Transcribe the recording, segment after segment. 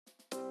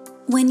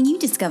When you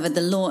discovered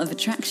the law of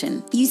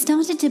attraction, you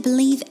started to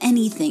believe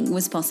anything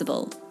was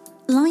possible.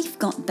 Life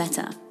got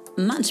better,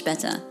 much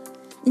better.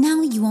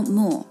 Now you want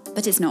more,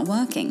 but it's not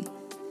working.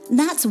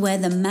 That's where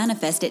the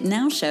Manifest It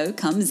Now show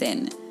comes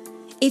in.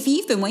 If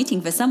you've been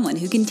waiting for someone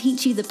who can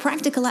teach you the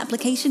practical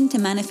application to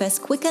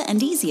manifest quicker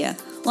and easier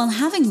while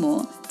having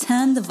more,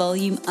 turn the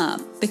volume up,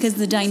 because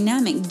the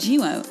dynamic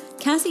duo,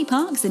 Cassie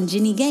Parks and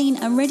Ginny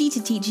Gain, are ready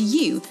to teach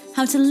you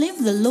how to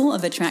live the law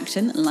of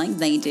attraction like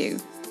they do.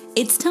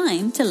 It's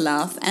time to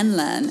laugh and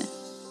learn.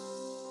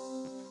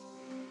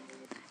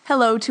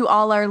 Hello to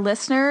all our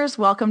listeners.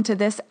 Welcome to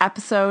this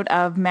episode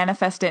of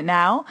Manifest It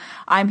Now.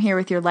 I'm here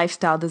with your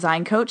lifestyle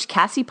design coach,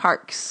 Cassie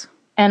Parks.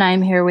 And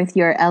I'm here with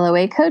your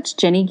LOA coach,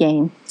 Ginny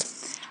Gain.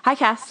 Hi,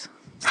 Cass.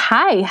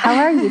 Hi, how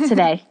are you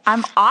today?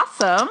 I'm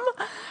awesome.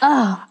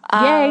 Oh,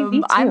 yay,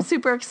 me too. I'm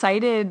super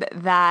excited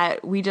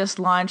that we just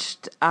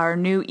launched our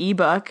new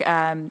ebook,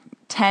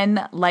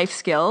 10 life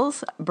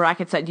skills,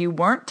 brackets that you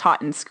weren't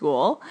taught in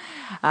school.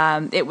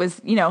 It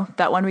was,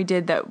 that one we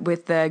did that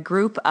with the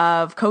group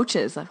of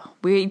coaches.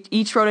 We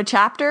each wrote a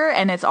chapter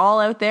and it's all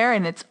out there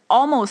and it's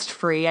almost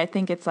free. I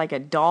think it's like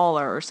 $1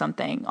 or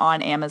something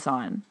on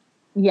Amazon.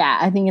 Yeah,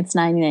 I think it's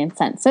 99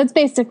 cents. So it's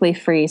basically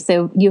free.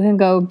 So you can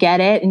go get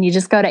it and you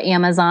just go to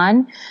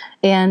Amazon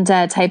and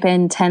type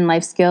in 10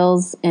 life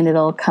skills and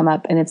it'll come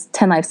up, and it's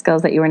 10 life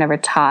skills that you were never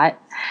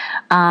taught.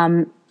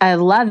 I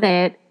love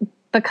it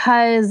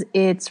because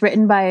it's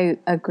written by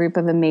a group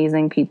of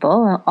amazing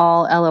people,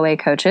 all LOA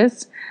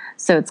coaches.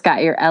 So it's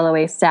got your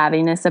LOA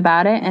savviness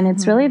about it. And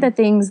it's really the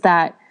things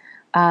that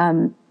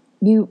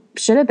you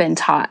should have been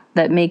taught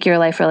that make your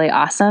life really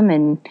awesome,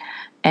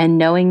 and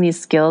knowing these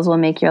skills will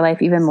make your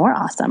life even more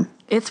awesome.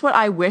 It's what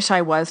I wish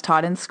I was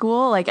taught in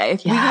school. Like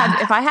if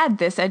I had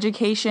this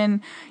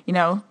education,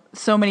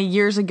 so many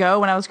years ago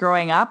when I was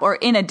growing up, or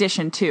in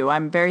addition to,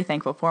 I'm very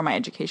thankful for my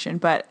education,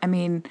 but I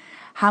mean,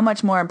 how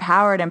much more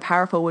empowered and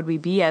powerful would we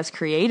be as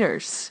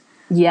creators?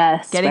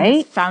 Yes, getting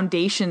right? this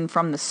foundation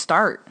from the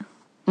start.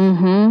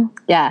 Mm-hmm.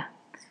 Yeah.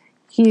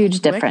 Huge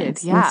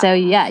difference. Wicked, yeah. And so,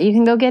 you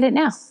can go get it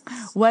now.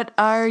 What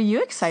are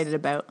you excited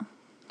about?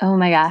 Oh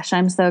my gosh,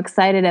 I'm so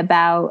excited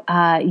about,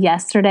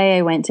 yesterday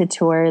I went to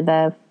tour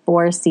the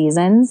Four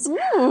Seasons.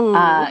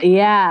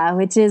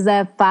 Which is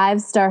a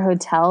 5-star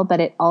hotel, but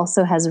it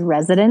also has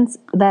residents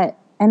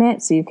in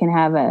it. So you can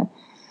have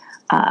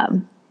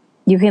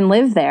you can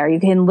live there. You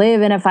can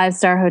live in a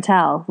 5-star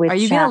hotel. Are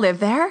you going to live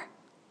there?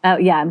 Oh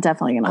yeah, I'm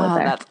definitely going to live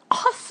there. That's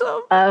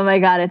awesome. Oh my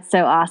God, it's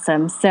so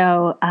awesome.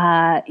 So,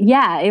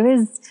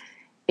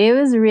 it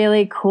was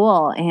really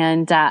cool,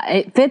 and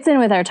it fits in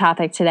with our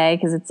topic today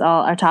because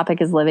our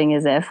topic is living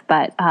as if.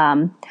 But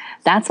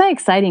that's why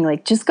exciting,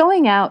 like just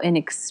going out and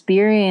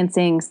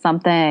experiencing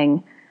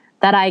something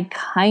that I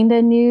kind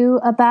of knew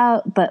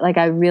about, but like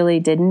I really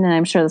didn't. And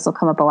I'm sure this will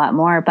come up a lot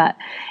more. But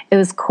it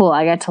was cool.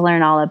 I got to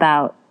learn all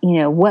about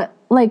what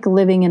like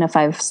living in a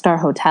 5-star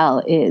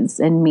hotel is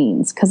and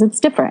means, because it's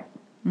different.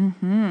 I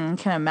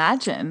can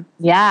imagine.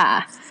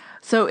 Yeah.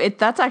 So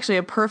that's actually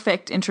a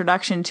perfect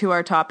introduction to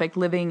our topic,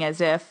 living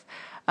as if.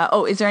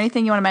 Is there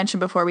anything you want to mention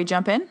before we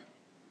jump in?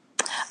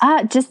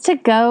 Just to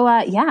go,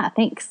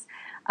 thanks.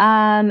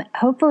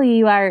 Hopefully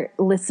you are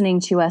listening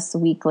to us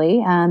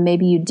weekly.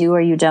 Maybe you do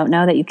or you don't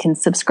know that you can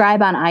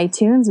subscribe on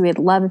iTunes. We'd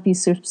love if you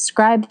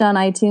subscribed on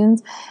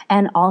iTunes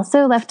and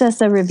also left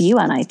us a review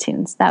on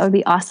iTunes. That would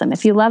be awesome.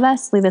 If you love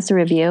us, leave us a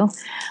review.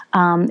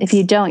 If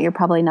you don't, you're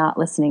probably not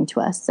listening to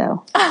us.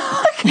 So.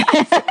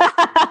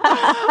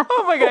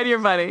 Oh my God,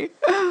 you're funny.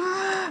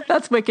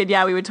 That's wicked.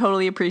 Yeah, we would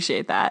totally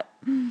appreciate that.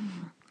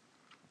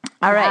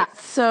 All right.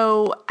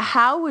 So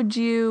how would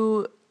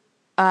you,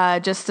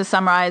 just to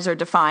summarize or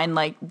define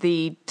like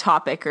the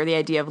topic or the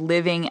idea of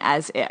living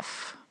as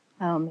if?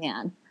 Oh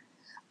man.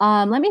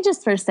 Let me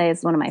just first say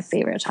it's one of my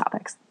favorite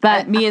topics,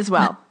 but me as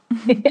well.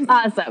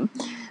 Awesome.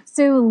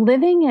 So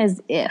living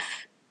as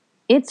if,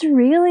 it's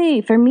really,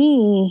 for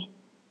me,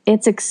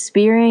 it's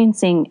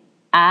experiencing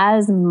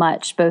as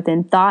much both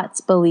in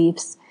thoughts,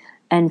 beliefs,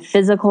 and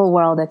physical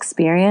world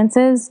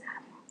experiences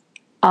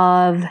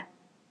of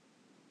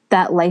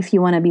that life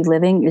you want to be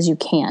living as you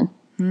can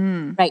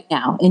right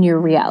now in your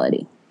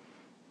reality.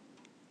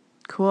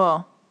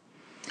 Cool.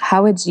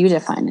 How would you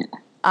define it?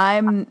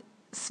 I'm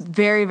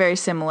very, very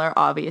similar,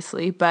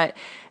 obviously, but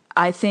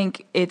I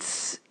think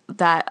it's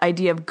that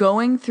idea of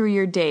going through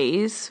your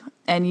days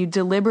and you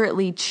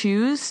deliberately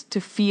choose to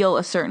feel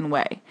a certain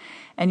way,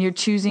 and you're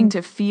choosing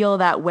to feel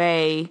that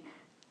way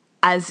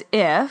as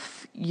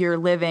if you're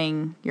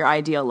living your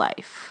ideal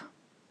life.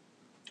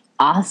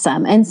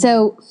 Awesome. And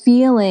so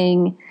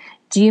feeling,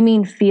 do you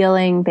mean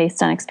feeling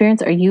based on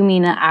experience, or you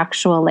mean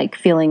actual like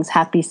feelings,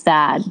 happy,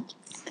 sad,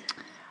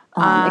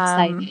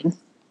 excited?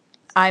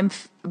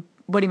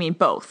 What do you mean?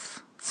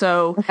 Both.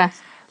 So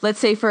let's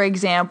say, for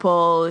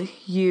example,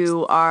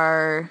 you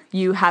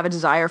have a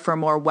desire for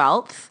more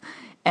wealth.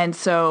 And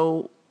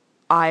so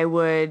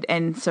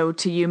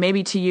to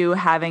you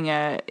having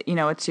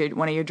it's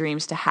one of your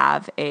dreams to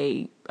have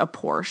a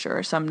Porsche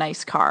or some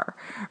nice car,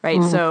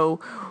 right?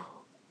 So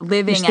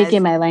living You're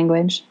speaking my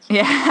language.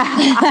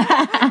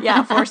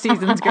 Yeah, Four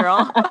Seasons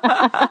girl.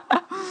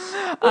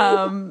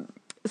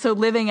 So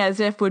living as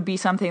if would be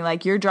something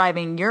like you're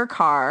driving your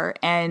car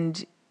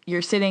and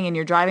you're sitting and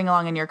you're driving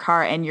along in your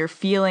car and you're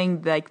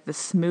feeling like the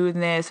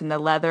smoothness and the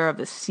leather of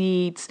the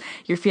seats.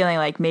 You're feeling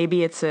like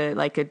maybe it's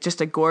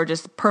just a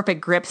gorgeous,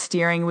 perfect grip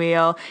steering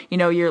wheel. You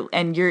know, you're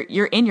in your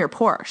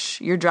Porsche.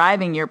 You're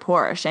driving your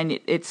Porsche and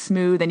it's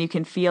smooth and you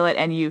can feel it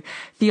and you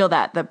feel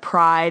that the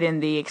pride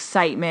and the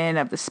excitement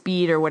of the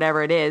speed or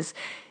whatever it is.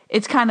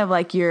 It's kind of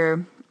like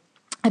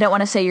I don't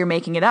want to say you're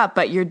making it up,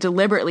 but you're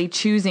deliberately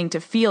choosing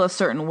to feel a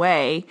certain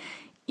way,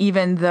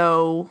 even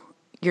though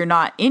you're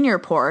not in your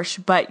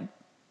Porsche, but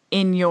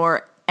in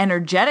your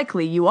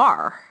energetically you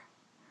are.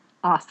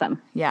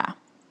 Awesome. Yeah.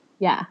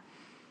 Yeah.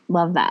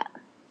 Love that.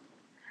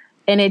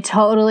 And it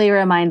totally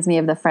reminds me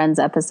of the Friends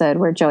episode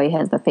where Joey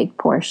has the fake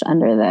Porsche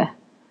under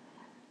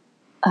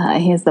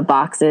he has the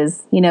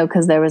boxes, you know,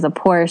 because there was a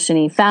Porsche and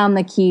he found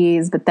the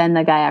keys, but then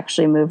the guy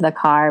actually moved the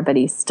car, but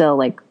he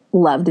still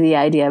loved the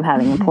idea of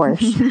having a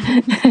Porsche.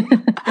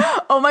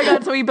 Oh my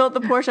God. So he built the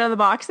Porsche out of the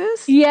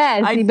boxes?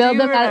 Yes. I he built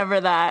do remember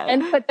that.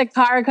 And put the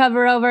car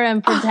cover over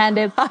and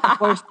pretended the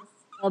Porsche was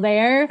still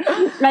there.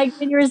 Like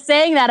when you were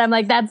saying that, I'm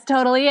like, that's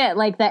totally it.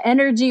 Like the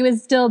energy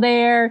was still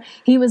there.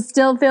 He was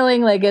still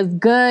feeling like as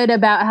good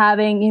about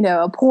having, you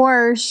know, a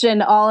Porsche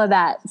and all of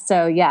that.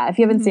 So yeah, if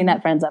you haven't seen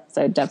that Friends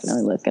episode,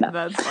 definitely look it up.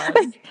 That's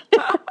fun.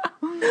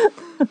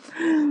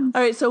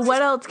 All right. So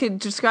what else could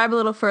describe a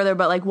little further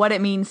about like what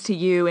it means to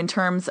you in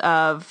terms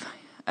of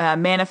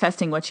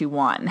manifesting what you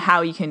want and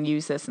how you can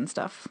use this and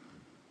stuff?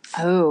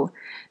 Oh,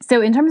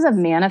 so in terms of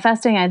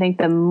manifesting, I think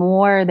the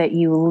more that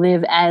you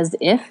live as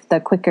if,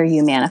 the quicker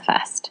you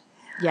manifest.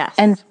 Yes.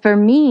 And for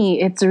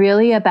me, it's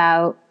really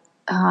about,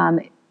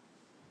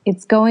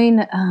 it's doing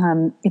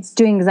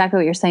exactly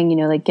what you're saying, you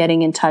know, like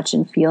getting in touch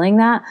and feeling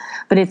that,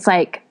 but it's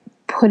like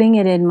putting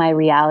it in my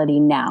reality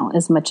now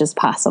as much as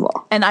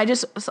possible. And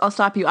I'll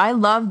stop you. I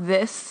love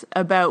this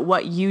about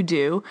what you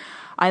do.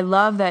 I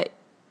love that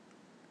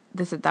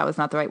that was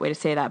not the right way to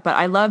say that, but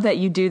I love that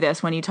you do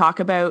this when you talk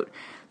about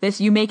this,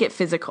 you make it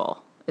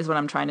physical is what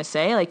I'm trying to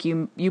say. Like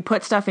you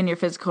put stuff in your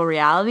physical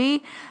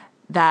reality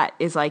that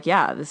is like,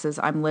 yeah,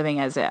 I'm living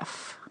as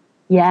if.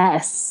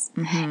 Yes.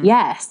 Mm-hmm.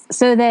 Yes.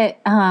 So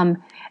that, and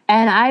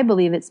I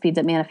believe it speeds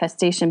up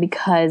manifestation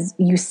because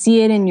you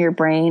see it in your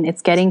brain.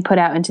 It's getting put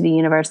out into the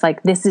universe.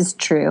 Like this is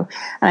true.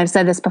 And I've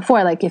said this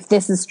before, like if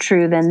this is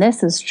true, then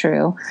this is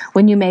true.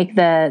 When you make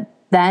the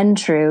then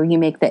true, you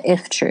make the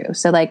if true.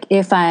 So like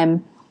if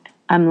I'm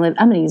going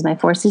to use my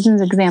Four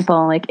Seasons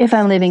example. Like if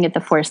I'm living at the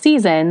Four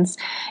Seasons,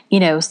 you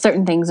know,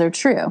 certain things are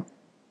true.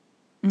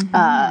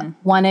 Mm-hmm.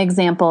 One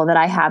example that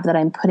I have that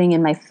I'm putting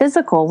in my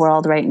physical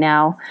world right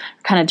now,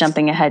 kind of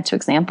jumping ahead to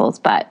examples,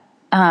 but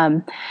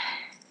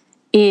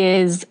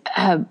is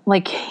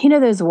like, you know,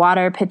 those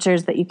water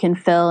pitchers that you can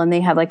fill and they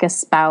have like a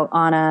spout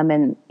on them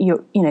and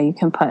you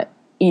can put,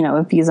 you know,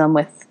 infuse them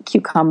with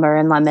cucumber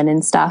and lemon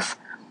and stuff.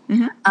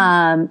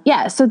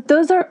 Mm-hmm. So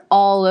those are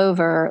all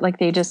over. Like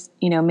they just,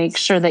 you know, make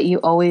sure that you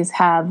always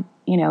have,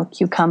 you know,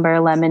 cucumber,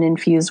 lemon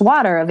infused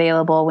water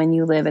available when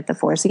you live at the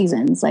Four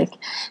Seasons. Like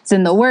it's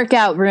in the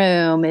workout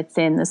room, it's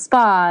in the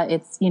spa,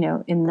 it's, you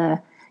know,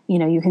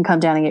 you can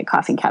come down and get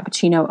coffee,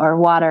 cappuccino or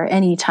water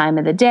any time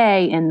of the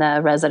day in the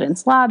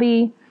residence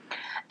lobby.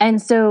 And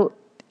so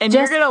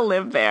you're going to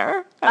live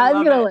there.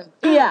 I'm going to live.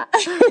 Yeah.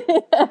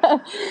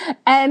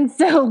 And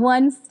so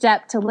one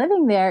step to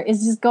living there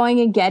is just going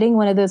and getting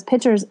one of those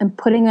pitchers and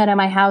putting that in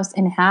my house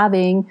and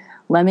having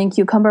lemon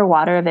cucumber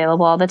water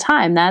available all the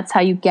time. That's how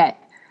you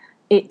get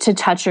it to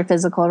touch your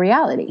physical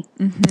reality.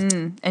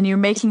 Mm-hmm. And you're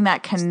making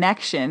that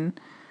connection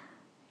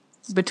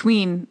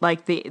between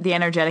like the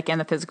energetic and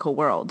the physical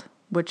world,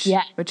 which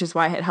is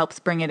why it helps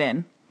bring it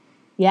in.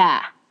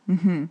 Yeah.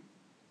 Mm-hmm.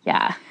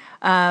 Yeah.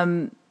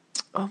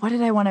 What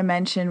did I want to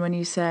mention when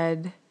you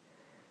said,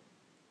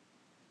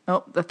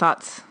 the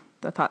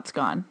thought's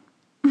gone.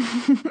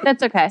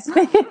 That's okay.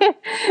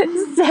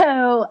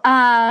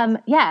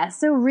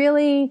 So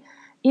really,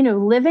 you know,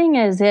 living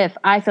as if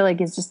I feel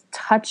like is just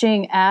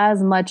touching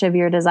as much of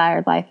your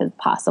desired life as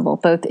possible,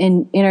 both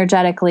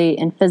energetically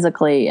and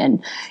physically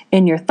and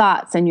in your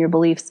thoughts and your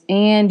beliefs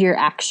and your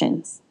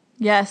actions.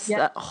 Yes,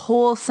 that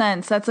whole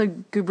sense. That's a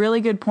really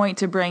good point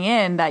to bring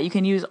in, that you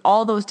can use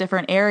all those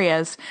different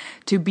areas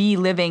to be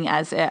living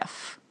as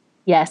if.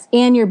 Yes,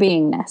 and your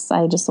beingness.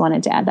 I just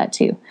wanted to add that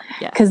too.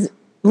 Because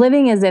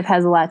living as if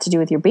has a lot to do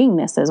with your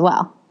beingness as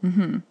well.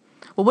 Mm-hmm.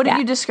 Well, wouldn't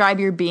you describe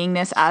your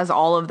beingness as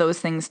all of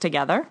those things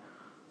together?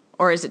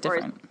 Or is it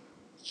different?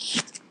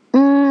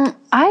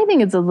 I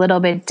think it's a little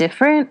bit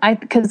different.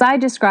 Because I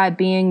describe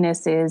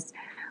beingness as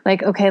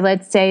like, okay,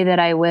 let's say that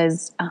I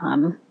was...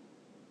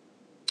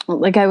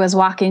 I was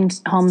walking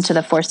home to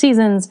the Four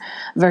Seasons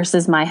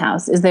versus my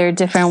house. Is there a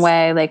different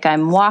way? Like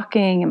I'm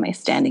walking, am I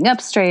standing up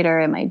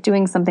straighter? Am I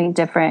doing something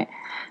different?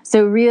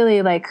 So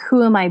really like,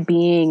 who am I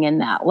being in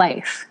that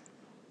life?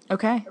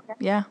 Okay.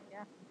 Yeah.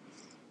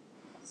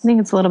 I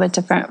think it's a little bit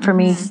different for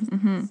me.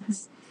 Mm-hmm.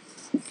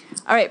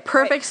 All right,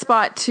 perfect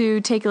spot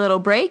to take a little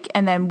break,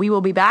 and then we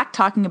will be back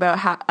talking about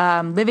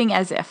how, living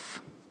as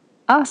if.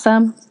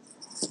 Awesome.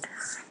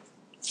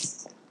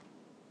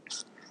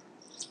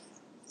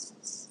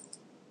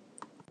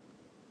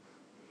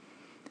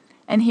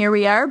 And here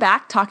we are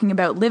back talking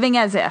about living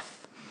as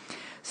if.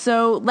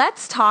 So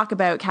let's talk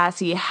about,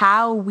 Cassie,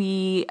 how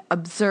we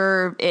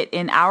observe it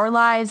in our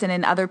lives and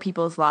in other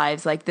people's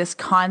lives, like this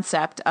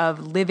concept of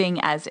living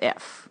as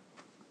if.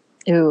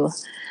 Ooh,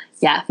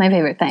 yeah, my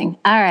favorite thing.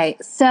 All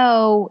right.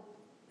 So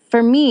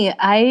for me,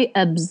 I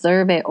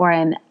observe it or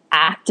I'm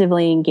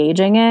actively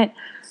engaging it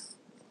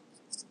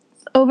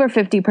over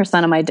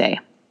 50% of my day,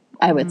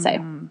 I would say.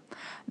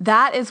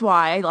 That is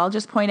why, I'll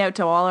just point out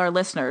to all our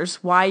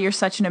listeners, why you're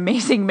such an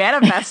amazing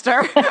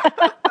manifester.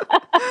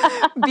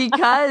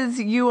 Because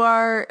you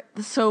are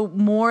so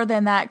more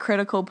than that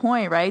critical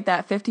point, right?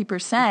 That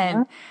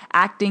 50%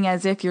 acting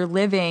as if you're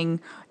living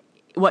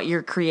what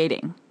you're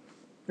creating.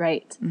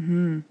 Right.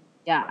 Mm-hmm.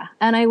 Yeah.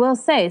 And I will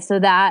say, so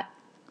that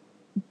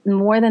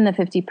more than the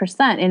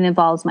 50%, it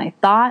involves my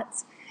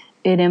thoughts.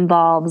 It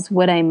involves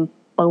what I'm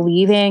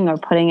believing or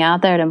putting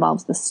out there. It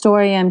involves the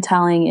story I'm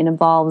telling. It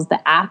involves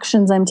the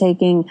actions I'm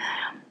taking.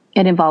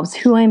 It involves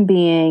who I'm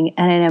being.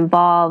 And it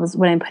involves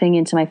what I'm putting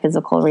into my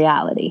physical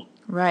reality.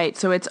 Right.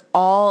 So it's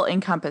all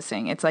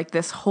encompassing. It's like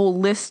this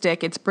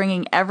holistic, it's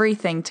bringing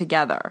everything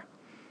together.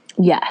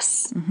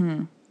 Yes.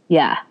 Mm-hmm.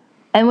 Yeah.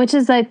 And which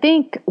is, I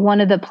think,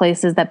 one of the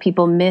places that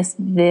people miss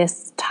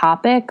this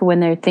topic when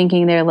they're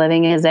thinking they're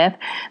living as if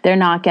they're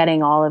not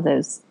getting all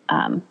those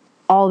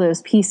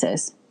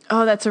pieces.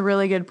 Oh, that's a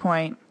really good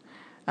point.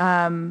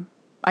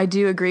 I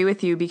do agree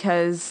with you,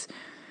 because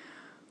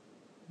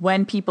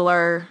when people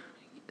are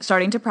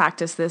starting to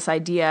practice this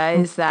idea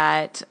is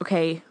that,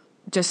 okay,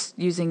 just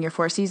using your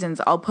 4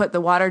 seasons, I'll put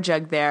the water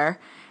jug there.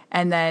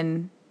 And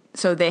then,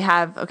 so they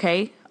have,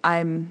 okay,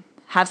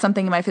 have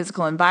something in my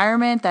physical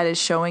environment that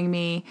is showing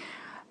me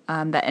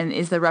that, and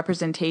is the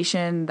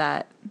representation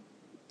that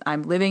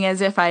I'm living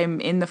as if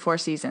I'm in the 4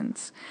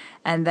 seasons.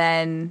 And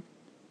then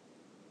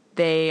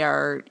they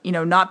are,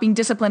 not being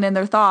disciplined in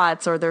their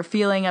thoughts, or they're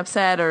feeling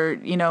upset, or,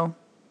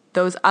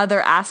 those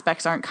other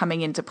aspects aren't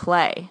coming into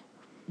play.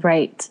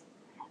 Right.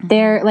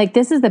 They're like,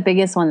 this is the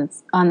biggest one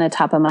that's on the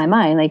top of my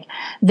mind. Like,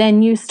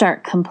 then you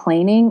start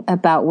complaining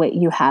about what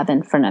you have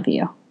in front of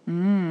you.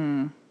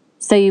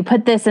 So you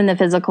put this in the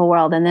physical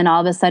world, and then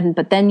all of a sudden,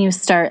 but then you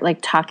start like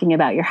talking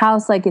about your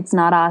house like it's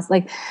not us.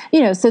 Like,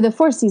 so the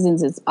 4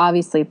 seasons is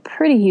obviously a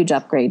pretty huge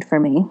upgrade for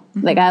me.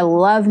 Mm-hmm. Like, I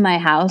love my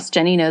house.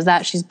 Jenny knows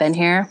that. She's been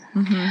here.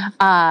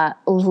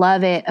 Mm-hmm.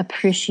 Love it,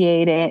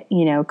 appreciate it,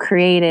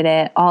 created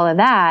it, all of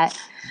that.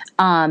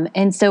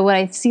 And so what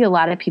I see a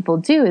lot of people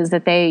do is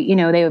that they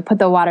would put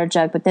the water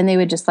jug, but then they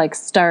would just like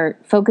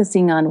start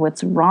focusing on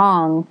what's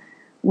wrong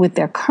with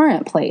their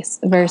current place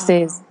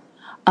versus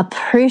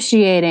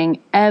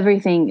appreciating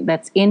everything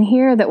that's in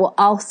here that will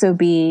also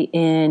be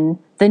in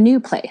the new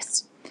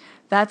place.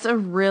 That's a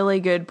really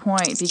good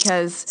point,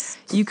 because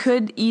you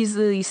could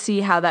easily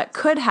see how that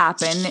could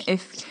happen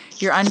if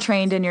you're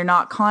untrained and you're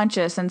not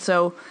conscious. And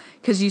so,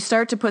 because you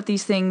start to put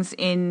these things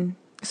in,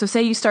 so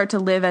say you start to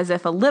live as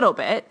if a little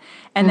bit,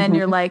 and then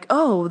you're like,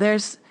 oh,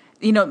 there's,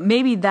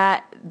 maybe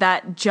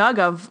that jug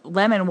of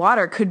lemon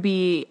water could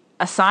be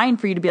a sign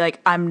for you to be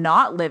like, I'm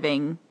not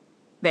living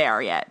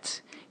there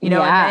yet. And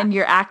then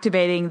you're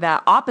activating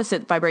that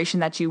opposite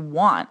vibration that you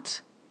want.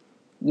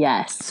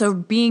 Yes. So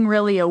being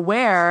really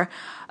aware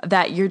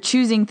that you're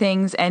choosing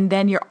things, and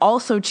then you're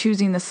also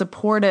choosing the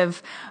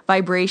supportive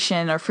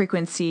vibration or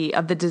frequency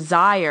of the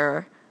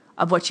desire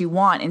of what you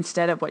want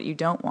instead of what you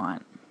don't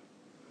want.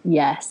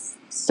 Yes.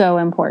 So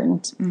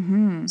important.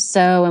 Mm-hmm.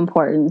 So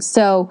important.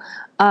 So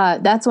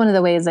that's one of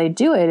the ways I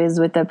do it is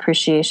with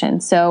appreciation.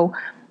 So,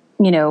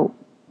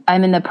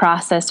 I'm in the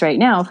process right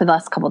now for the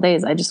last couple of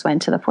days. I just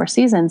went to the 4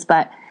 seasons,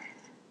 but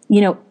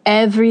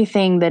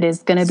everything that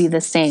is going to be the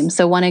same.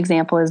 So one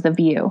example is the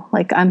view.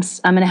 Like I'm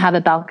going to have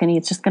a balcony.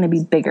 It's just going to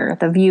be bigger.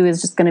 The view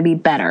is just going to be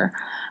better.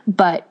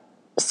 But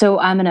so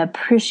I'm going to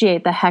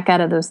appreciate the heck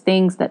out of those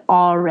things that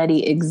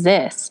already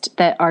exist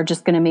that are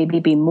just going to maybe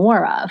be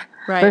more of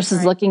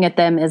versus looking at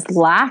them as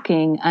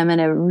lacking. I'm going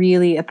to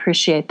really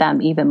appreciate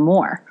them even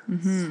more.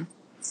 Mm-hmm.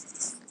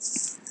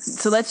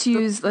 So let's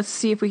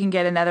see if we can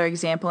get another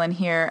example in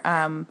here.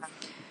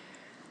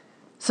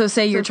 So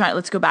say you're trying,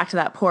 let's go back to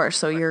that Porsche.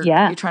 So you're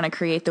trying to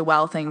create the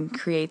wealth and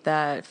create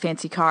the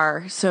fancy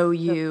car. So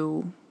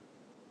you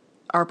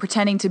are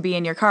pretending to be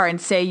in your car, and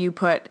say you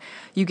get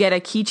a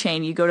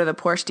keychain, you go to the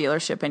Porsche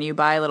dealership and you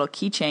buy a little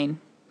keychain.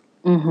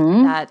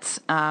 Mm-hmm. That's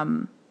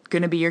going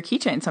to be your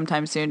keychain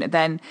sometime soon.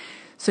 Then,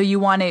 so you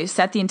want to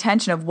set the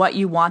intention of what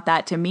you want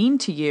that to mean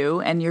to you,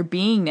 and your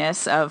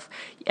beingness of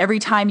every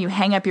time you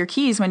hang up your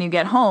keys when you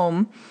get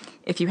home,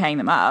 if you hang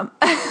them up,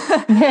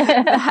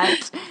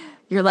 that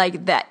you're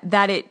like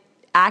that it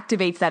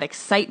activates that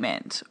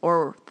excitement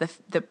or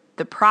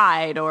the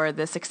pride or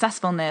the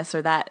successfulness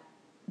or that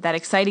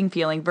exciting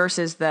feeling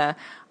versus the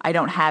I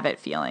don't have it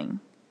feeling.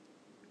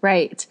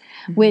 Right.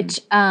 Mm-hmm. Which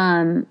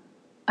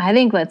I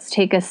think let's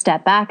take a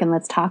step back and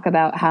let's talk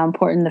about how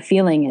important the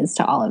feeling is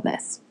to all of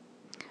this.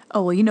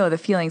 Oh, well, the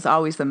feeling's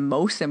always the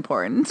most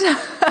important.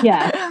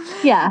 Yeah.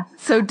 Yeah.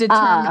 So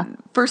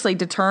firstly,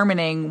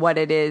 determining what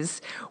it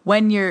is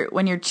when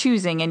you're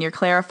choosing and you're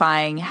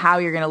clarifying how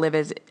you're going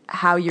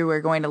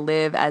to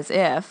live as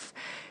if,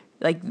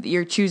 like,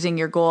 you're choosing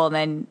your goal. And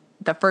then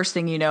the first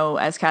thing,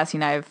 as Cassie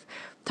and I have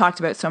talked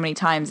about so many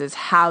times, is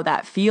how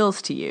that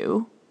feels to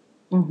you.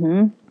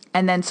 Mm-hmm.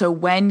 And then so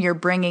when you're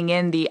bringing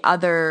in the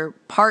other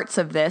parts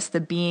of this,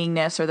 the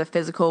beingness or the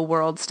physical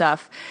world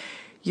stuff,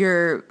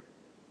 you're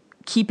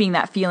keeping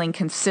that feeling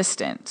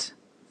consistent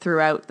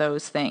throughout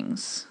those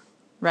things,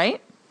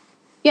 right?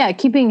 Yeah,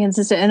 keeping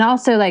consistent and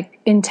also like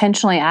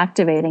intentionally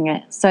activating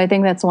it. So I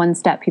think that's one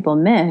step people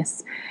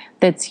miss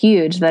that's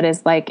huge. That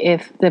is like,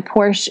 if the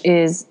Porsche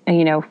is,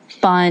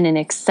 fun and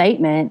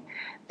excitement,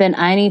 then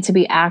I need to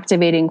be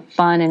activating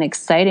fun and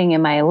exciting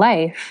in my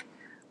life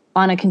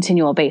on a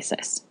continual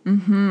basis.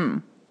 Mm-hmm.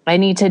 I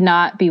need to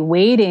not be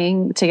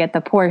waiting to get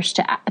the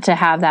Porsche to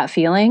have that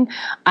feeling.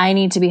 I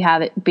need to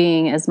have it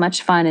being as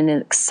much fun and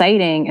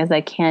exciting as I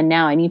can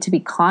now. I need to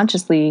be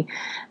consciously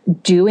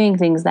doing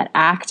things that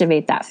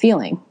activate that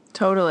feeling.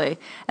 Totally.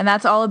 And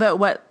that's all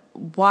about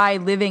why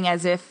living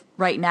as if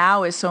right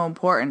now is so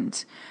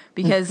important,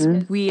 because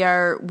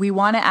mm-hmm. we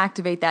want to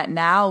activate that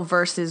now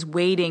versus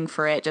waiting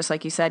for it. Just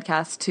like you said,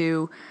 Cass,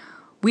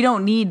 we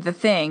don't need the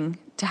thing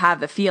to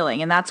have the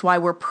feeling. And that's why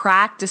we're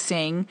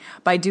practicing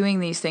by doing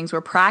these things.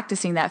 We're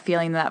practicing that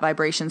feeling, that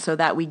vibration, so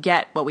that we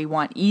get what we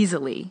want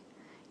easily.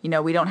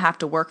 We don't have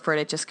to work for it.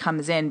 It just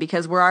comes in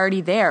because we're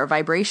already there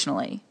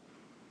vibrationally.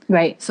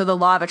 Right. So the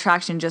law of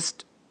attraction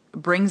just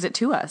brings it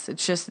to us. It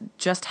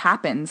just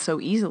happens so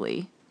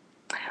easily.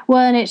 Well,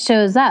 and it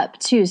shows up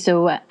too.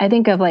 So I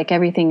think of like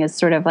everything is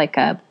sort of like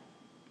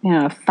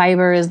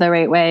fiber is the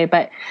right way.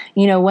 But,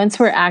 once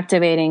we're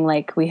activating,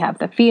 like we have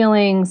the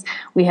feelings,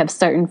 we have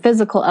certain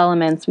physical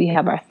elements, we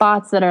have our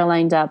thoughts that are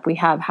lined up, we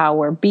have how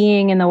we're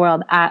being in the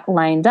world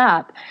lined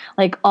up,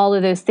 like all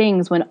of those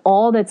things, when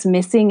all that's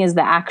missing is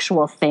the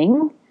actual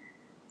thing,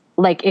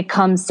 like it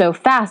comes so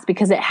fast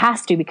because it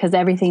has to, because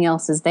everything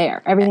else is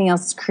there. Everything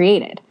else is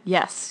created.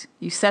 Yes.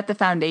 You set the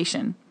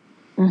foundation.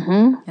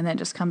 Mm-hmm. And then it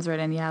just comes right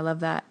in. Yeah, I love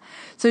that.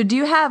 So do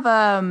you have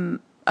a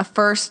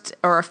first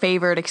or a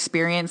favorite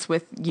experience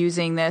with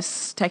using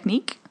this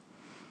technique?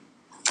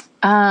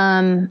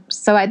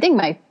 So I think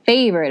my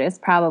favorite is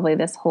probably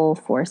this whole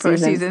 4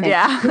 seasons thing.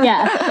 Yeah.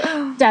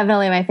 Yeah,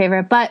 definitely my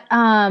favorite. But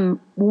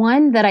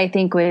one that I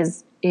think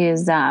is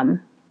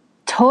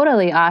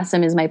totally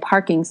awesome is my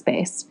parking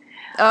space.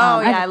 Oh,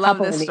 I love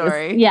this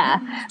story.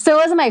 Yeah. So it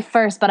wasn't my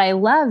first, but I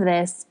love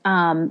this.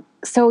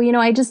 So,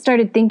 I just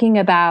started thinking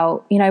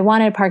about, I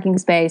wanted a parking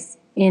space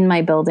in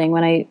my building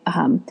when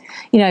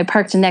I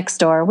parked next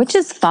door, which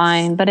is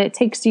fine, but it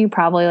takes you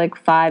probably like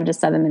 5 to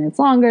 7 minutes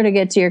longer to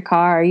get to your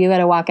car. You got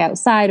to walk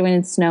outside when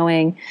it's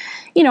snowing,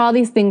 all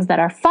these things that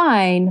are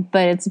fine,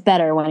 but it's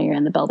better when you're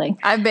in the building.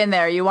 I've been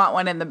there. You want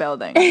one in the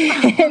building.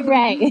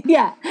 Right.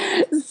 Yeah.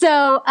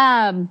 So,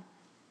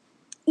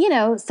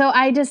 so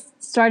I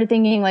just started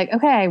thinking like,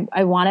 okay,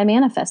 I want to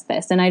manifest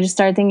this. And I just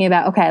started thinking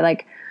about, okay,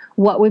 like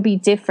what would be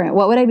different?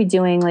 What would I be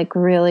doing? Like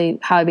really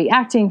how I'd be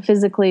acting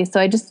physically. So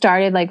I just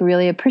started like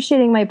really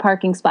appreciating my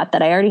parking spot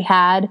that I already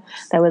had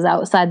that was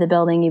outside the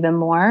building even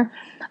more.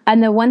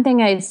 And the one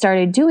thing I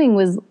started doing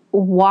was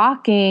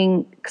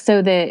walking. So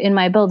in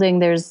my building,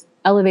 there's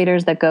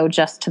elevators that go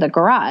just to the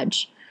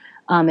garage.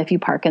 If you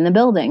park in the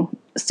building.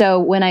 So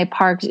when I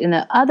parked in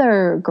the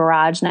other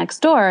garage next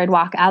door, I'd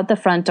walk out the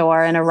front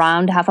door and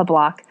around half a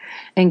block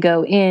and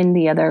go in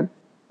the other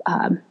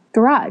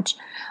garage.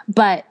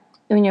 But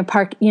when you're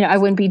parked, I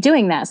wouldn't be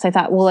doing that. So I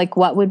thought, well, like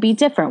what would be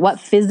different? What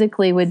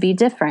physically would be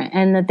different?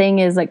 And the thing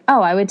is like,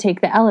 I would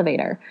take the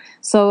elevator.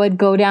 So I would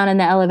go down in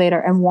the elevator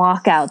and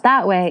walk out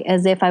that way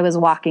as if I was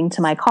walking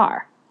to my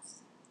car.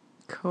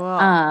 Cool.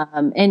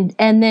 And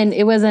then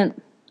it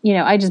wasn't,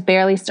 I just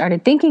barely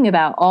started thinking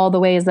about all the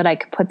ways that I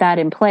could put that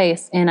in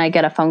place. And I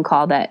get a phone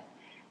call that,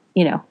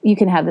 you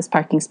can have this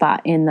parking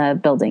spot in the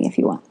building if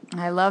you want.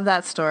 I love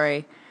that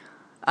story.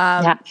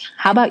 Yeah.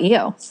 How about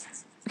you?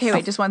 Okay,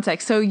 wait, just one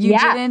sec. So you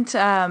didn't,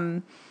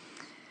 I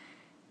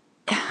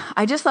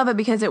just love it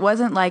because it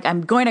wasn't like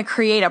I'm going to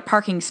create a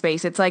parking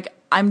space. It's like,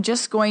 I'm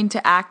just going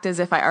to act as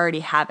if I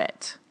already have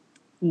it.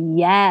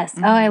 Yes.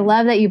 Mm-hmm. Oh, I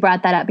love that you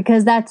brought that up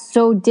because that's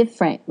so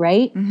different,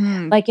 right?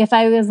 Mm-hmm. Like if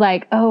I was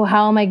like,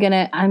 how am I'm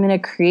going to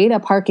create a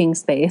parking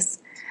space.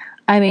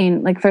 I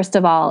mean, like, first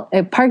of all,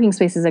 a parking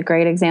space is a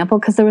great example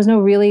because there was no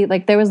really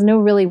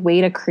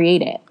way to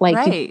create it. Like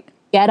right. You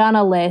get on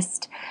a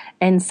list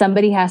and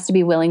somebody has to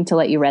be willing to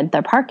let you rent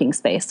their parking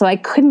space. So I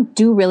couldn't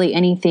do really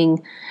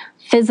anything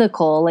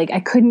physical. Like I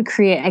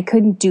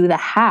couldn't do the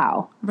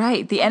how.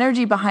 Right. The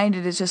energy behind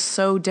it is just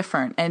so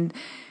different. And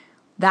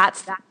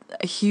that's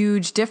a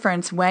huge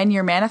difference when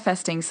you're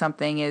manifesting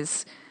something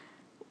is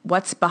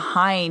what's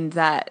behind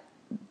that,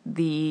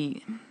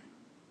 the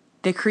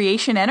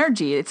creation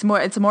energy. It's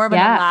more of an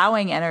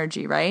allowing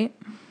energy, right?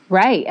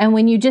 Right. And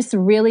when you just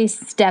really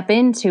step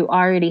into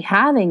already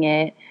having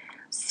it,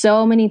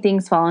 so many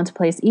things fall into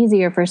place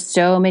easier for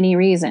so many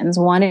reasons.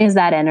 One is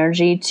that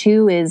energy.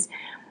 Two is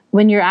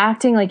when you're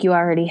acting like you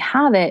already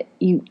have it,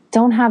 you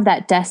don't have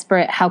that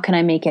desperate, how can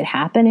I make it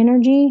happen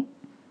energy,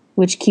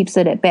 which keeps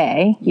it at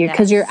bay,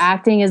 because you're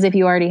acting as if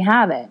you already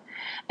have it.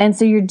 And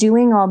so you're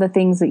doing all the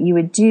things that you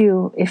would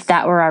do if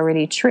that were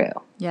already true.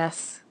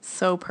 Yes.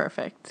 So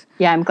perfect.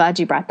 Yeah, I'm glad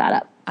you brought that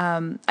up.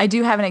 I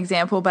do have an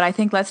example, but I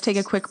think let's take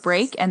a quick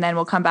break and then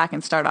we'll come back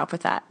and start off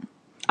with that.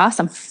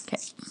 Awesome. Okay.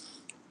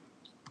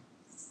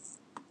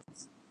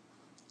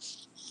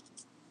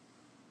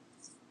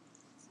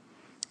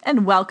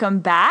 And welcome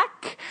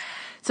back.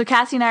 So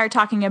Cassie and I are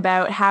talking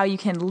about how you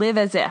can live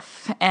as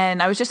if.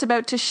 And I was just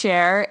about to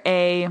share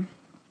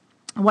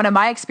one of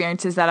my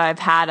experiences that I've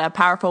had, a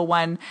powerful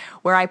one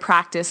where I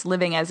practiced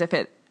living as if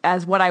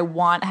as what I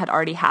want had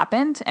already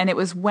happened. And it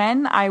was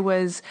when I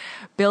was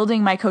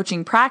building my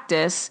coaching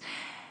practice.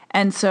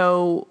 And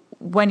so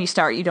when you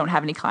start, you don't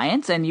have any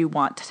clients and you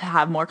want to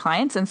have more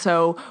clients. And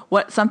so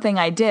something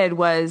I did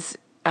was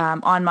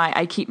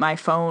I keep my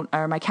phone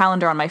or my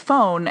calendar on my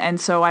phone. And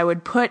so I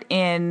would block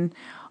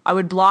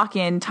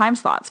in time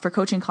slots for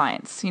coaching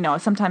clients.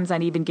 Sometimes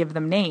I'd even give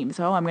them names.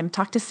 Oh, I'm going to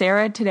talk to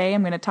Sarah today.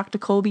 I'm going to talk to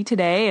Colby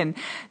today. And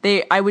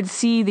I would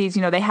see these,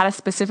 they had a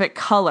specific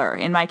color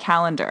in my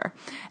calendar.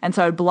 And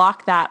so I would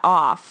block that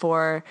off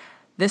for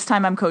this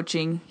time I'm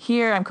coaching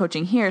here,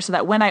 so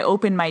that when I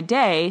open my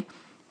day,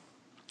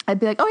 I'd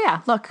be like, oh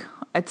yeah, look,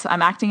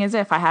 I'm acting as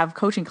if I have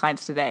coaching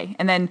clients today.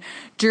 And then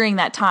during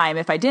that time,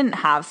 if I didn't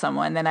have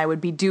someone, then I would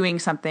be doing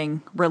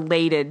something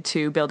related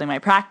to building my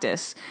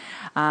practice.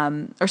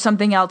 Or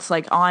something else,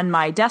 like on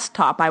my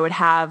desktop, I would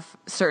have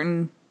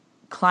certain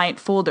client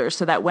folders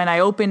so that when I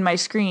open my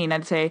screen,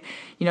 I'd say,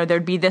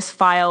 there'd be this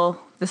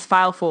file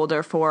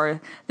folder for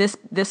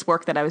this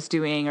work that I was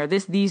doing, or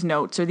these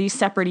notes, or these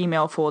separate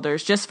email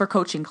folders just for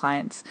coaching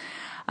clients.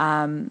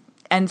 And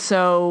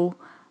so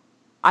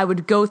I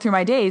would go through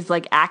my days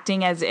like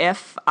acting as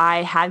if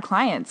I had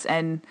clients.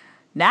 And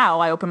now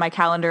I open my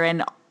calendar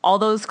and all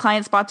those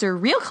client spots are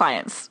real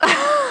clients.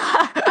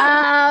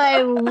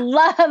 I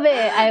love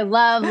it. I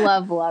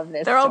love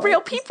this. They're all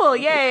real people.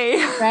 Yay.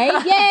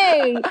 Right?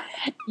 Yay.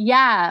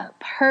 Yeah.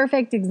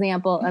 Perfect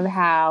example of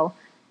how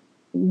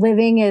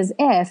living as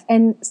if.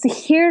 And so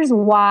here's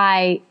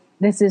why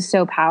this is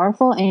so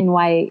powerful and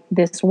why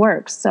this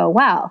works so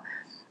well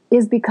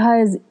is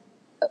because,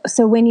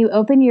 so when you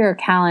open your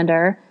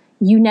calendar,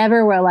 you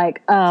never were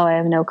like, oh, I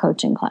have no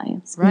coaching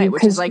clients. Right.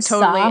 Which is like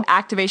totally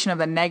activation of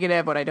the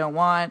negative, what I don't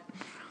want.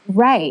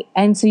 Right.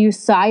 And so you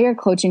saw your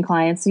coaching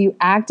clients, so you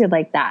acted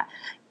like that.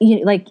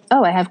 Like,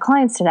 oh, I have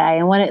clients today.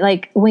 And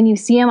when you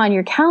see them on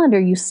your calendar,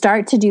 you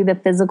start to do the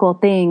physical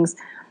things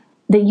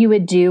that you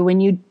would do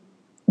when you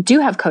do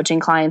have coaching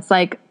clients,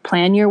 like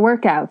plan your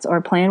workouts or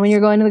plan when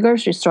you're going to the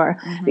grocery store,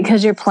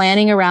 because you're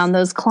planning around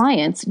those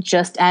clients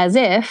just as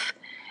if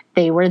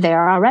they were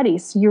there already.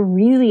 So you're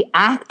really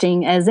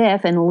acting as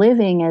if and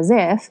living as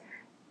if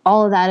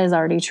all of that is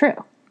already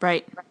true.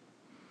 Right.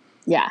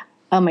 Yeah.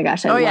 Oh my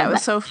gosh. I love it was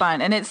that. so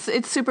fun. And it's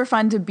super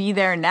fun to be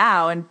there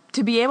now and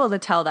to be able to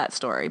tell that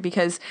story,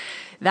 because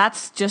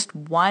that's just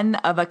one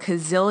of a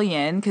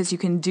gazillion, because you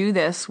can do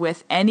this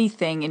with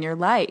anything in your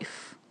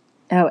life.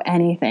 Oh,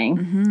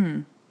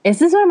 anything.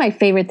 This is one of my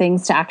favorite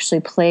things to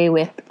actually play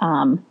with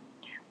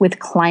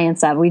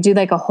clients of. We do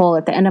like a whole,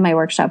 at the end of my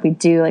workshop, we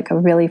do like a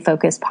really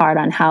focused part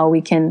on how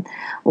we can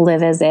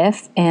live as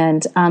if.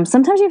 And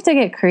sometimes you have to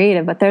get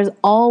creative, but there's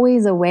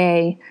always a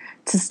way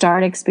to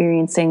start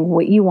experiencing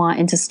what you want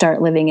and to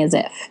start living as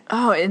if.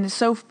 Oh, and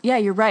so, yeah,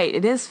 you're right.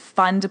 It is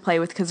fun to play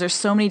with because there's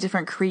so many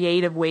different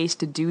creative ways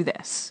to do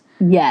this.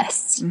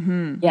 Yes.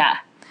 Yeah.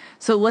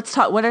 So let's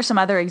talk, what are some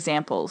other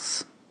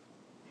examples?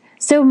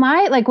 So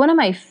one of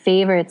my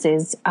favorites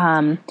is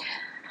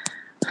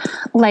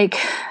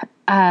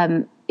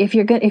if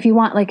you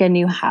want like a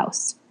new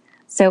house.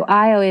 So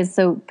I always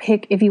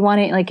pick, if you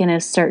want it like in a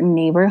certain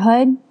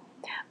neighborhood,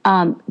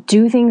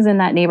 do things in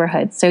that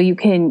neighborhood. So you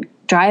can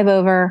drive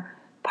over,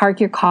 park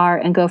your car,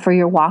 and go for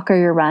your walk or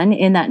your run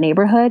in that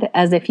neighborhood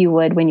as if you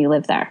would when you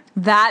live there.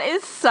 That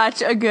is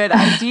such a good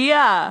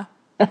idea.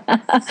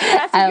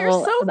 Cassie, you're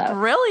so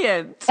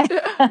brilliant.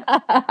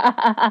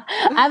 I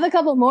have a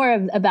couple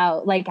more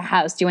about like a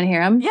house. Do you want to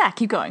hear them? Yeah,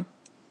 keep going.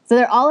 So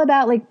they're all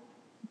about like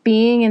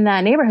being in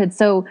that neighborhood.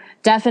 So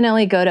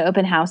definitely go to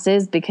open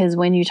houses, because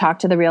when you talk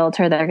to the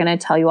realtor, they're going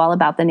to tell you all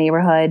about the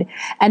neighborhood.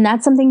 And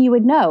that's something you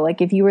would know. Like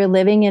if you were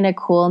living in a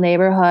cool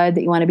neighborhood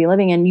that you want to be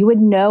living in, you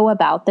would know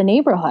about the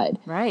neighborhood.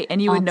 Right.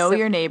 And you would know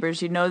your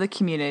neighbors, you'd know the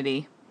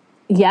community.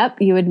 Yep.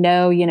 You would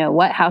know,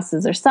 what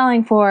houses are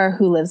selling for,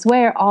 who lives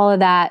where, all of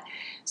that.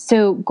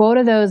 So go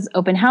to those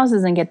open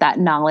houses and get that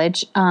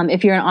knowledge.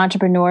 If you're an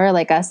entrepreneur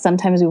like us,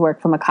 sometimes we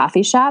work from a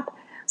coffee shop.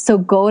 So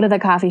go to the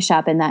coffee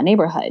shop in that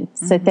neighborhood,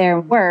 sit there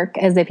and work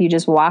as if you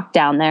just walk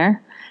down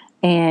there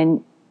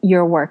and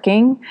you're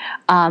working.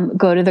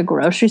 Go to the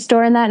grocery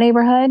store in that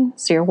neighborhood.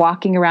 So you're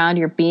walking around,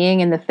 you're being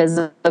in the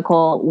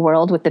physical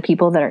world with the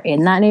people that are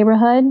in that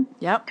neighborhood.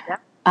 Yep.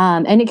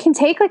 And it can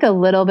take like a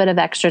little bit of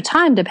extra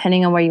time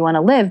depending on where you want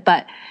to live.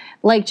 But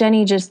like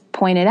Jenny just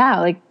pointed out,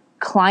 like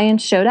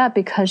clients showed up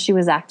because she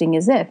was acting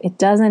as if. It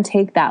doesn't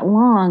take that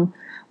long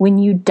when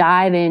you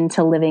dive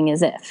into living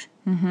as if.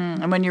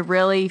 And when you're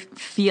really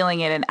feeling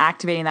it and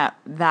activating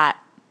that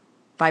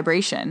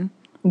vibration,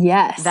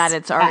 yes, that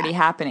it's already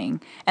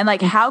happening. And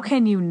like, how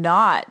can you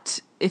not,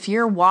 if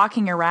you're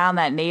walking around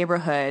that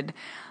neighborhood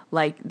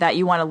like that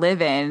you want to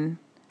live in,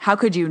 how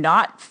could you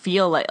not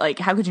feel like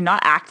how could you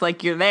not act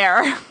like you're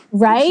there?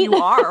 Right? You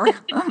are.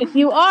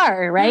 You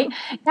are, right?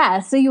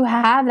 Yeah. So you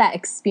have that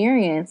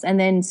experience. And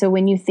then, so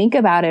when you think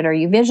about it or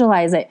you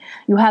visualize it,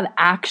 you have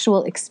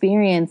actual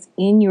experience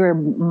in your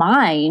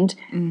mind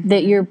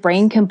that your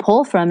brain can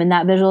pull from in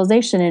that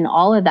visualization and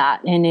all of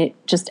that. And it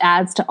just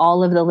adds to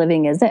all of the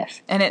living as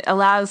if. And it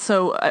allows,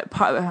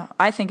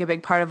 I think a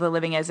big part of the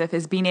living as if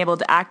is being able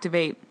to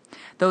activate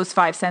those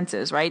 5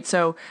 senses, right?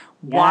 So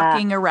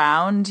walking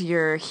around,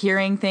 you're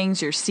hearing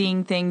things, you're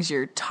seeing things,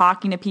 you're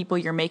talking to people,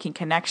 you're making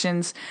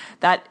connections.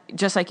 That,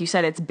 just like you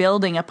said, it's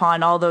building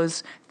upon all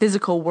those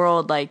physical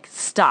world like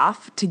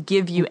stuff to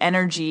give you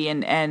energy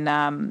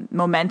and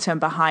momentum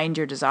behind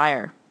your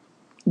desire.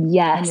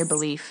 Yes. And your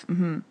belief.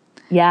 Mm-hmm.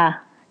 Yeah.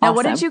 Now, awesome.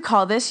 What did you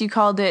call this? You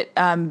called it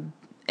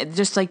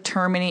just like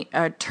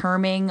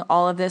terming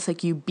all of this,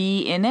 like you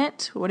be in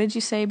it. What did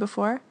you say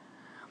before?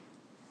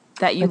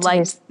 That you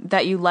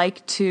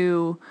like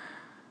to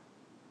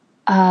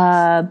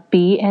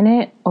be in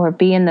it or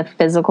be in the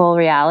physical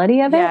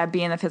reality of it. Yeah,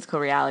 be in the physical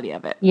reality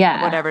of it.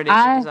 Yeah. Whatever it is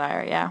you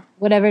desire. Yeah.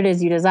 Whatever it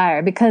is you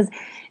desire. Because,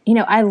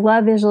 I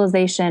love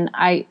visualization.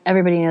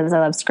 Everybody knows I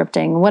love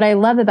scripting. What I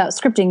love about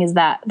scripting is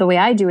that the way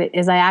I do it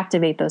is I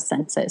activate those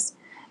senses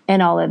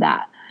and all of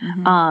that.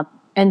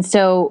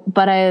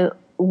 But I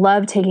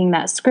love taking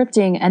that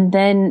scripting and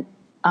then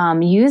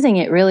using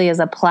it really as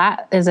I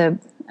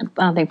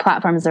don't think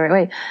platform is the right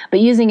way, but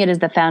using it as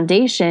the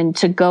foundation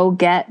to go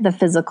get the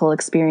physical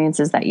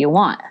experiences that you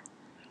want.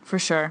 For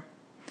sure.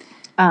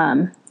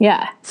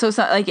 Yeah. So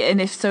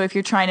if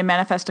you're trying to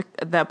manifest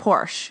the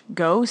Porsche,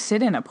 go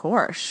sit in a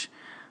Porsche.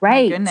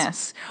 Right. My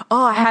goodness.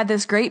 Oh, I had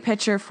this great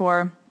picture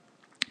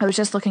I was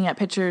just looking at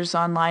pictures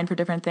online for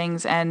different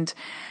things, and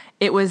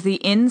it was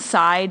the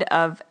inside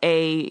of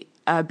a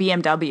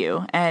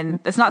BMW, and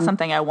it's not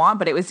something I want,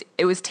 but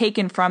it was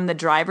taken from the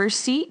driver's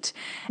seat.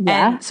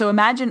 Yeah. And so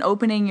imagine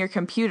opening your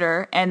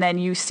computer and then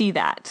you see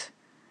that.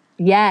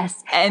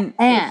 Yes. And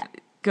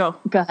go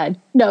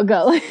ahead. No,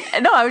 go.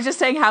 No, I was just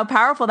saying how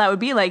powerful that would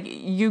be. Like,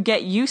 you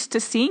get used to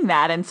seeing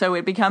that, and so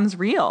it becomes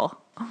real.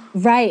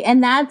 Right.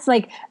 And that's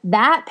like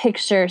that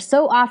picture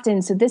so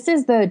often. So this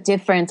is the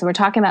difference. We're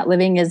talking about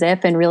living as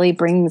if and really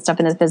bringing stuff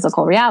into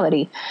physical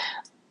reality.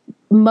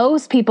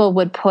 Most people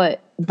would put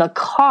the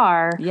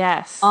car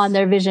on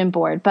their vision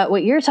board. But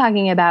what you're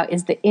talking about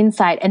is the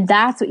inside. And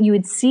that's what you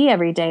would see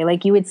every day.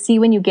 Like you would see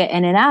when you get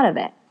in and out of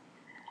it.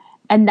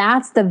 And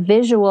that's the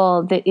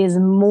visual that is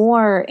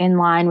more in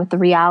line with the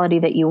reality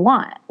that you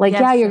want. Like,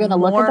 you're going to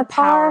look at the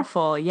car.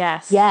 Powerful,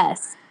 yes.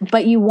 Yes.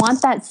 But you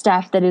want that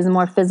stuff that is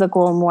more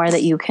physical, more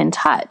that you can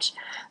touch.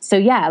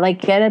 So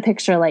get a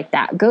picture like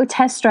that. Go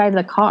test drive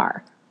the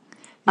car.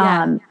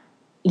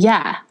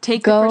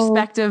 Take the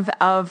perspective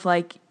of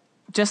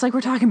just like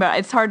we're talking about,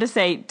 it's hard to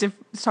say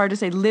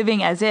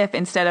living as if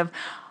instead of,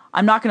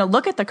 I'm not going to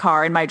look at the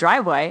car in my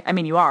driveway. I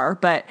mean, you are,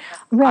 but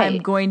I'm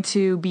going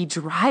to be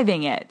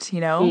driving it,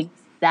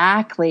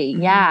 Exactly.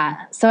 Mm-hmm. Yeah.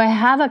 So I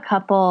have a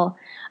couple,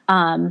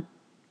 I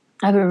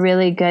have a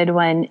really good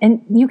one,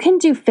 and you can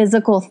do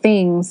physical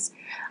things.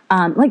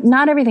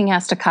 Not everything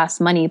has to cost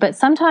money, but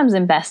sometimes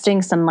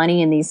investing some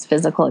money in these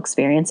physical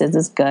experiences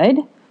is good.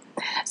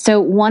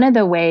 So one of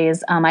the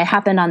ways, I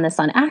happened on this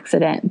on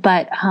accident,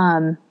 but,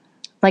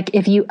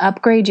 if you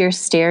upgrade your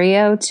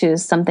stereo to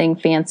something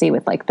fancy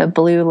with the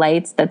blue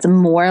lights, that's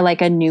more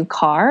like a new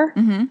car.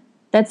 Mm-hmm.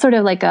 That's sort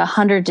of like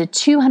 $100 to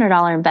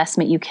 $200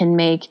 investment you can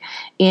make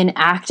in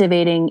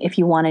activating, if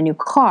you want a new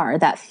car,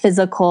 that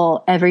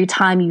physical, every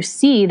time you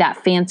see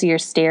that fancier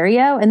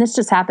stereo. And this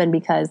just happened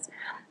because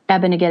I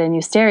happened to get a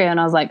new stereo and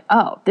I was like,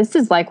 oh, this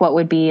is like what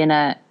would be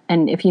and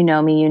if you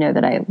know me, you know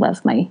that I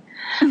love my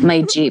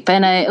Jeep,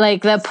 and I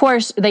like the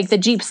Porsche, the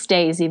Jeep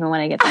stays even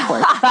when I get the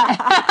Porsche. But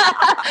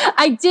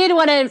I did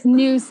want a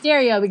new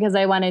stereo because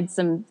I wanted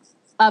some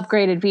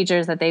upgraded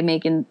features that they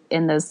make in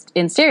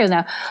stereos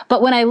now.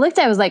 But when I looked,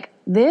 I was like,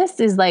 this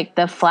is like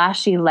the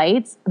flashy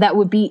lights that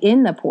would be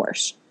in the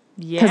Porsche.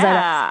 Because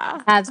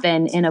I have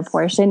been in a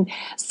Porsche. And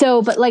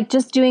so, but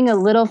just doing a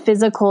little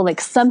physical,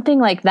 something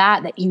like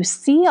that you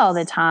see all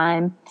the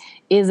time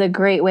is a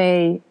great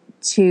way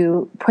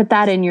to put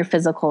that in your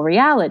physical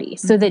reality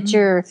so that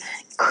your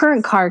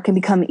current car can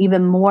become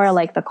even more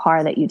like the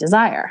car that you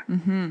desire.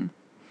 Mm-hmm.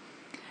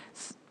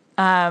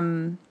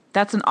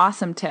 That's an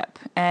awesome tip.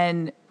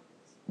 And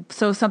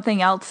so something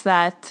else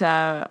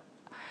that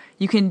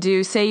you can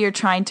do, say you're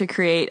trying to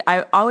create,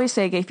 I always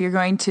say if you're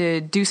going to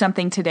do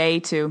something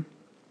today to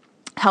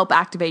help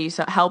activate you,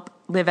 so help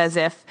live as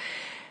if,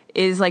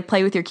 is like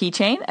play with your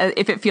keychain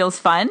if it feels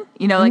fun,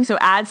 like, so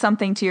add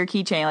something to your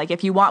keychain. Like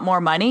if you want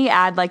more money,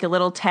 add like a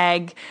little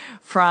tag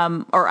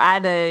or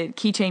add a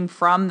keychain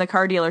from the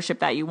car dealership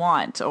that you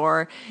want.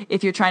 Or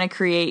if you're trying to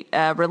create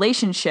a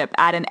relationship,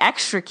 add an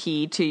extra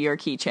key to your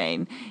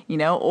keychain,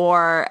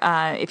 or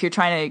if you're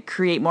trying to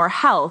create more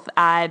health,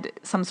 add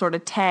some sort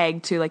of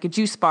tag to like a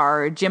juice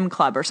bar or a gym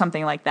club or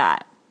something like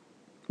that.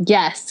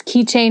 Yes.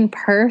 Keychain,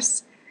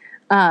 purse.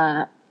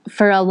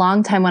 For a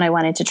long time when I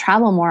wanted to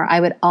travel more, I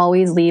would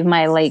always leave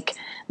my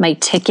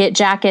ticket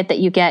jacket that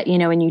you get,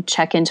 when you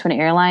check into an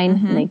airline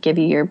and they give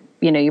you your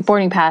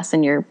boarding pass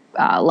and your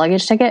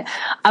luggage ticket.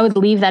 I would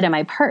leave that in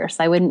my purse.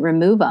 I wouldn't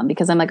remove them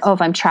because I'm like,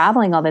 if I'm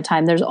traveling all the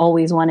time, there's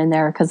always one in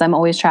there because I'm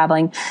always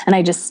traveling, and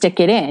I just stick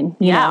it in,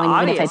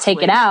 and even if I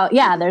take it out,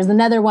 there's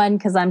another one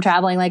because I'm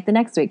traveling like the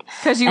next week.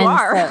 Because you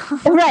are.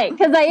 So, right,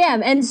 because I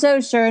am. And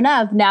so sure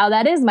enough, now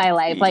that is my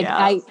life. Like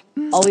I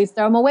always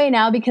throw them away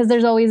now because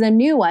there's always a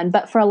new one.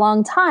 But for a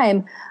long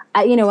time,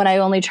 when I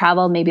only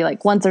traveled maybe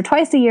like once or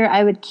twice a year,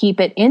 I would keep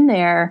it in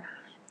there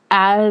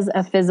as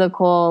a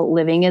physical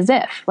living as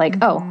if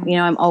like,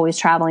 I'm always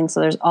traveling. So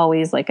there's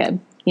always like a,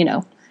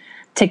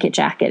 ticket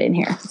jacket in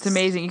here. It's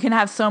amazing. You can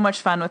have so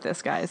much fun with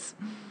this, guys.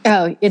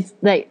 Oh, it's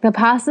like the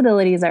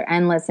possibilities are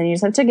endless, and you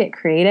just have to get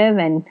creative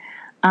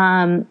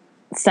and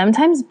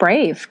sometimes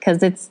brave,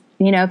 because it's,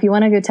 if you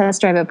want to go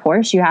test drive a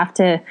Porsche,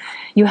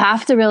 you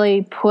have to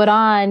really put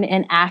on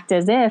and act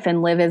as if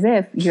and live as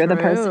if you're the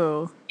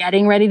person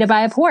getting ready to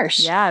buy a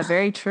Porsche. Yeah,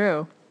 very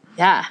true.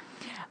 Yeah.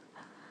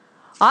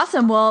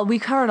 Awesome. Well, we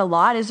covered a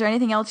lot. Is there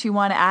anything else you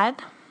want to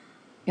add?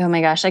 Oh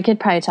my gosh, I could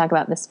probably talk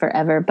about this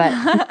forever, but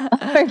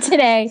for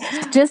today,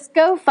 just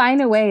go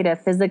find a way to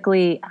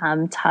physically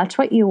touch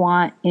what you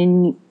want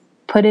and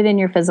put it in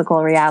your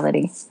physical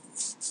reality.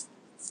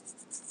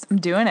 I'm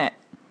doing it.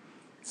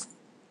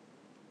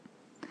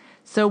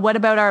 So what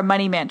about our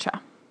money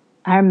mantra?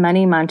 Our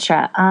money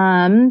mantra.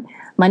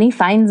 Money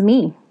finds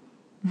me.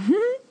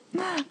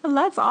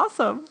 That's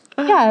awesome.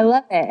 Yeah, I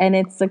love it. And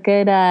it's a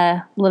good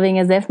living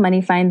as if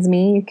money finds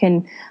me. You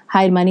can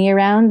hide money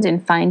around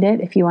and find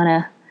it if you want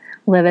to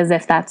live as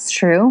if that's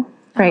true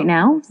right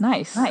now.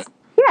 Nice.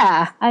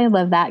 Yeah, I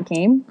love that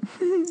game.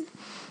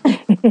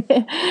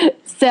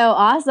 So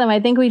awesome. I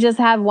think we just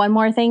have one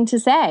more thing to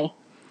say.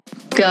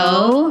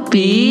 Go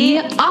be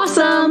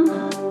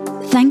awesome!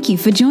 Thank you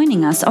for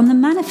joining us on the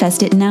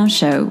Manifest It Now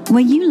show,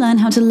 where you learn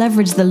how to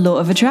leverage the law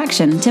of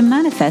attraction to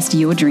manifest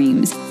your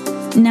dreams.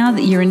 Now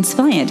that you're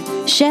inspired,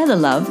 share the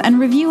love and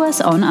review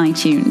us on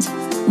iTunes.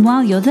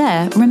 While you're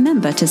there,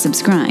 remember to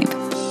subscribe.